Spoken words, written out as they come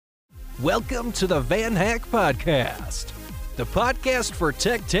Welcome to the Van Hack Podcast, the podcast for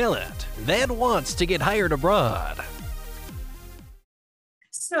tech talent that wants to get hired abroad.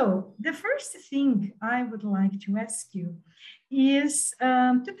 So the first thing I would like to ask you is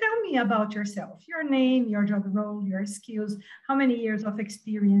to tell me about yourself, your name, your job role, your skills, how many years of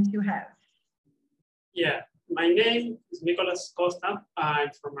experience you have. Yeah, my name is Nicolas Costa. I'm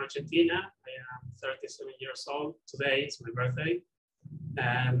from Argentina. I am 37 years old. Today is my birthday.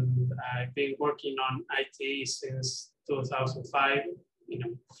 And I've been working on IT since 2005 in a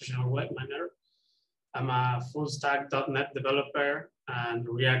professional web manner. I'm a full stack .NET developer and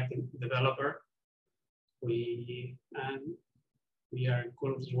React developer. We are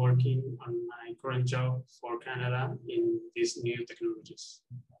currently working on my current job for Canada in these new technologies.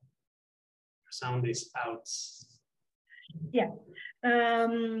 Sound is out. Yeah.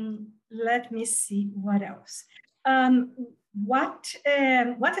 Let me see what else. What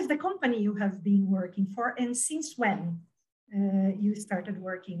is the company you have been working for, and since when you started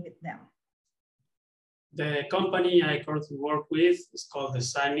working with them? The company I currently work with is called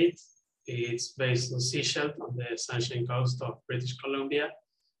Designit. It's based in Seychelles on the Sunshine Coast of British Columbia,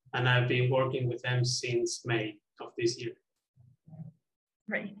 and I've been working with them since May of this year.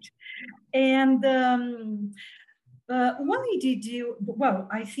 Great. And why did you, well,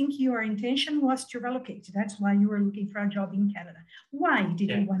 I think your intention was to relocate. That's why you were looking for a job in Canada. Why did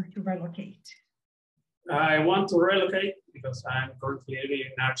you want to relocate? I want to relocate because I'm currently living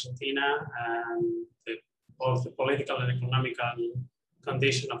in Argentina, and both the political and economical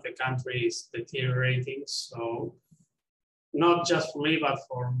condition of the country is deteriorating. So not just for me, but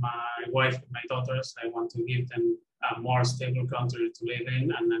for my wife and my daughters, I want to give them a more stable country to live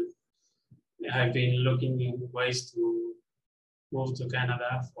in. And then I've been looking in ways to move to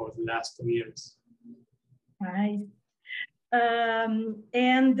Canada for the last 2 years. Right. How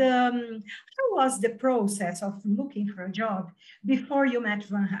was the process of looking for a job before you met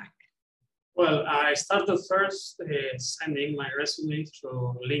Van Hack? Well, I started first sending my resume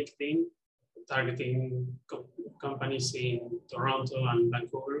through LinkedIn, targeting companies in Toronto and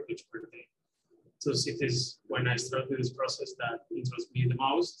Vancouver, which were the two cities when I started this process that interested me the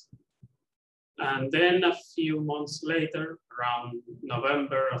most. And then a few months later, around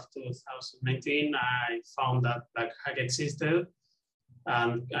November of 2019, I found that Van Hack existed,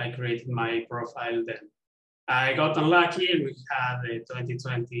 and I created my profile then. I got unlucky and we had the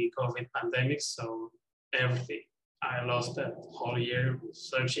 2020 COVID pandemic, so everything. I lost that whole year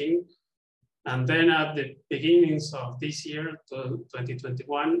searching. And then at the beginnings of this year,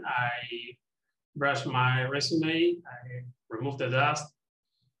 2021, I brushed my resume, I removed the dust,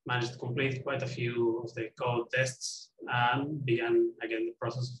 managed to complete quite a few of the code tests, and began again the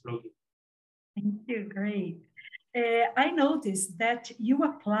process of looking. Thank you, great. I noticed that you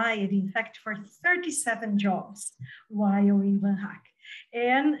applied, in fact, for 37 jobs while in Van Hack,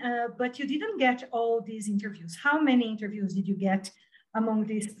 but you didn't get all these interviews. How many interviews did you get among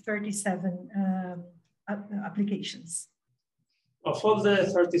these 37 applications? Of all the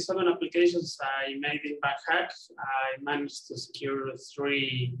 37 applications I made in Van Hack, I managed to secure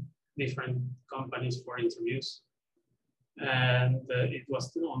 3 different companies for interviews. And it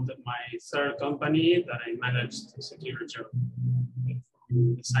was on my 3rd company that I managed to secure a job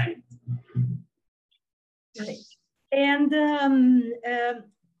from Designit. Great. And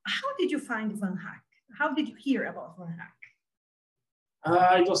how did you find Van Hack? How did you hear about Van Hack?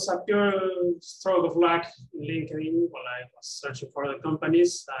 It was a pure stroke of luck in LinkedIn. While I was searching for the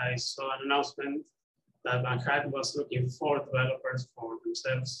companies, I saw an announcement that Van Hack was looking for developers for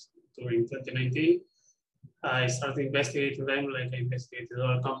themselves during 2019. I started investigating them like I investigated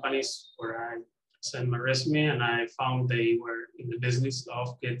other companies where I sent my resume, and I found they were in the business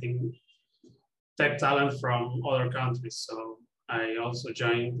of getting tech talent from other countries. So I also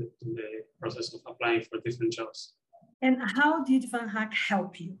joined the process of applying for different jobs. And how did Van Hack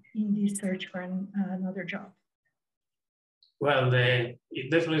help you in this search for another job? Well, it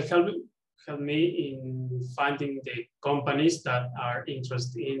definitely helped me in finding the companies that are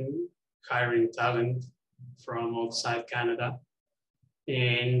interested in hiring talent from outside Canada.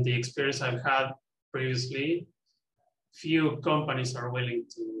 In the experience I've had previously, few companies are willing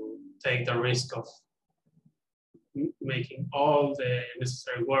to take the risk of making all the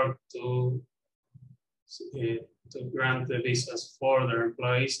necessary work to grant the visas for their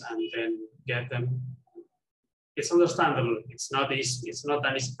employees and then get them. It's understandable. It's not easy. It's not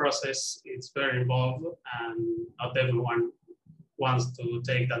an easy process. It's very involved, and not everyone wants to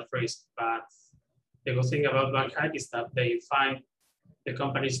take that risk. But the good thing about Van Hack is that they find the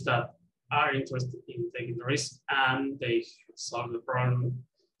companies that are interested in taking the risk, and they solve the problem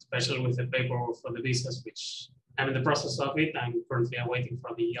especially with the paperwork for the visas, which I'm in the process of it. I'm currently waiting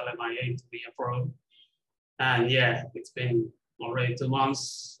for the LMIA to be approved. And yeah, it's been already 2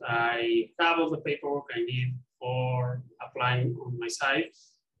 months. I have all the paperwork I need for applying on my side,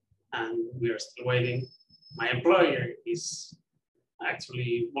 and we are still waiting. My employer is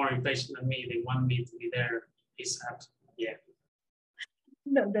actually more impatient than me. They want me to be there ASAP. Yeah.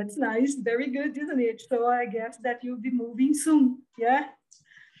 No, that's nice. Very good, isn't it? So I guess that you'll be moving soon. Yeah.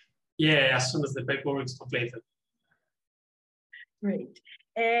 Yeah, as soon as the paperwork is completed. Great.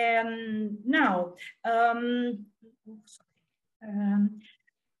 Now, how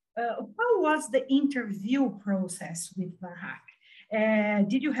was the interview process with VanHack?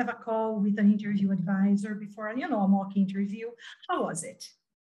 Did you have a call with an interview advisor before, a mock interview? How was it?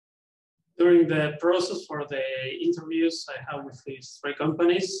 During the process for the interviews I had with these 3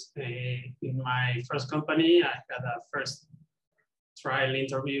 companies, in my first company, I had a first trial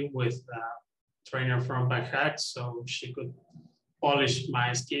interview with a trainer from VanHack, so she could polish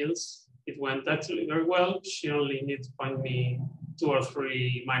my skills. It went actually very well. She only needed to point me 2 or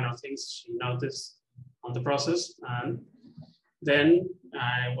 3 minor things she noticed on the process. And then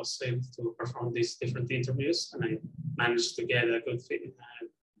I was able to perform these different interviews, and I managed to get a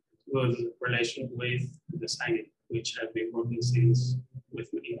good relation with the signing, which I've been working since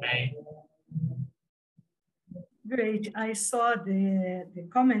with me in May. Great. I saw the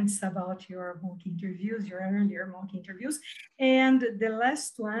comments about your mock interviews, your earlier mock interviews. And the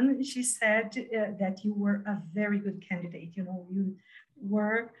last one, she said that you were a very good candidate. You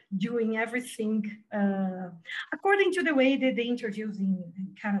were doing everything according to the way that the interviews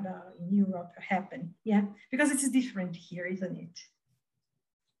in Canada, in Europe happen. Yeah, because it's different here, isn't it?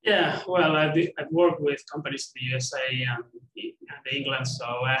 Yeah, well, I've worked with companies in the USA and England, so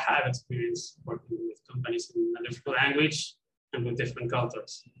I have experience working with companies in a different language and with different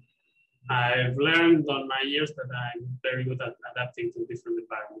cultures. I've learned on my years that I'm very good at adapting to different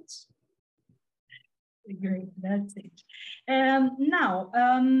environments. Great, that's it. Now,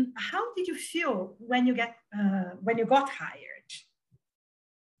 how did you feel when you got hired?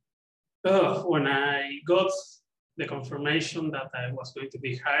 When I got the confirmation that I was going to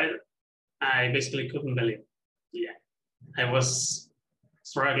be hired, I basically couldn't believe it. Yeah, I was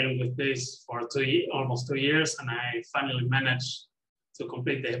struggling with this for almost 2 years, and I finally managed to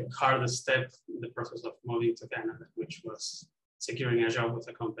complete the hardest step in the process of moving to Canada, which was securing a job with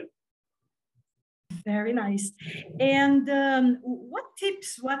a company. Very nice. And what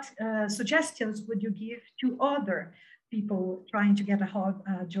tips, what suggestions would you give to other people trying to get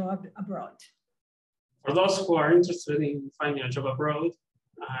a job abroad? For those who are interested in finding a job abroad,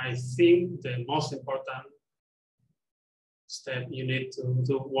 I think the most important step you need to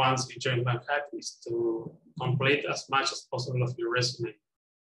do once you join VanHack is to complete as much as possible of your resume.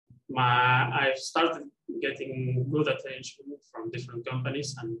 I've started getting good attention from different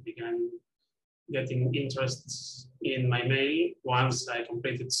companies and began getting interests in my mail once I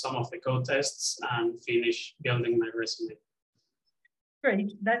completed some of the code tests and finished building my resume.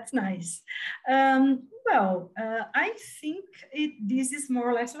 Great, that's nice. I think this is more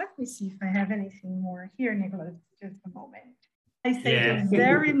or less, let me see if I have anything more here, Nicholas, just a moment. I thank you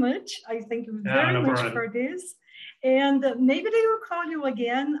very much. I thank you very much for this. And maybe they will call you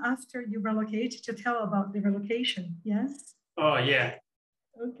again after you relocate to tell about the relocation, yes? Oh, yeah.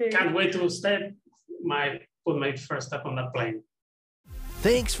 Okay. Can't wait to put my first step on that plane.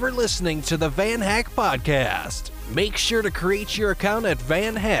 Thanks for listening to the VanHack Podcast. Make sure to create your account at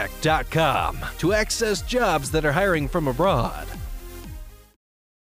vanhack.com to access jobs that are hiring from abroad.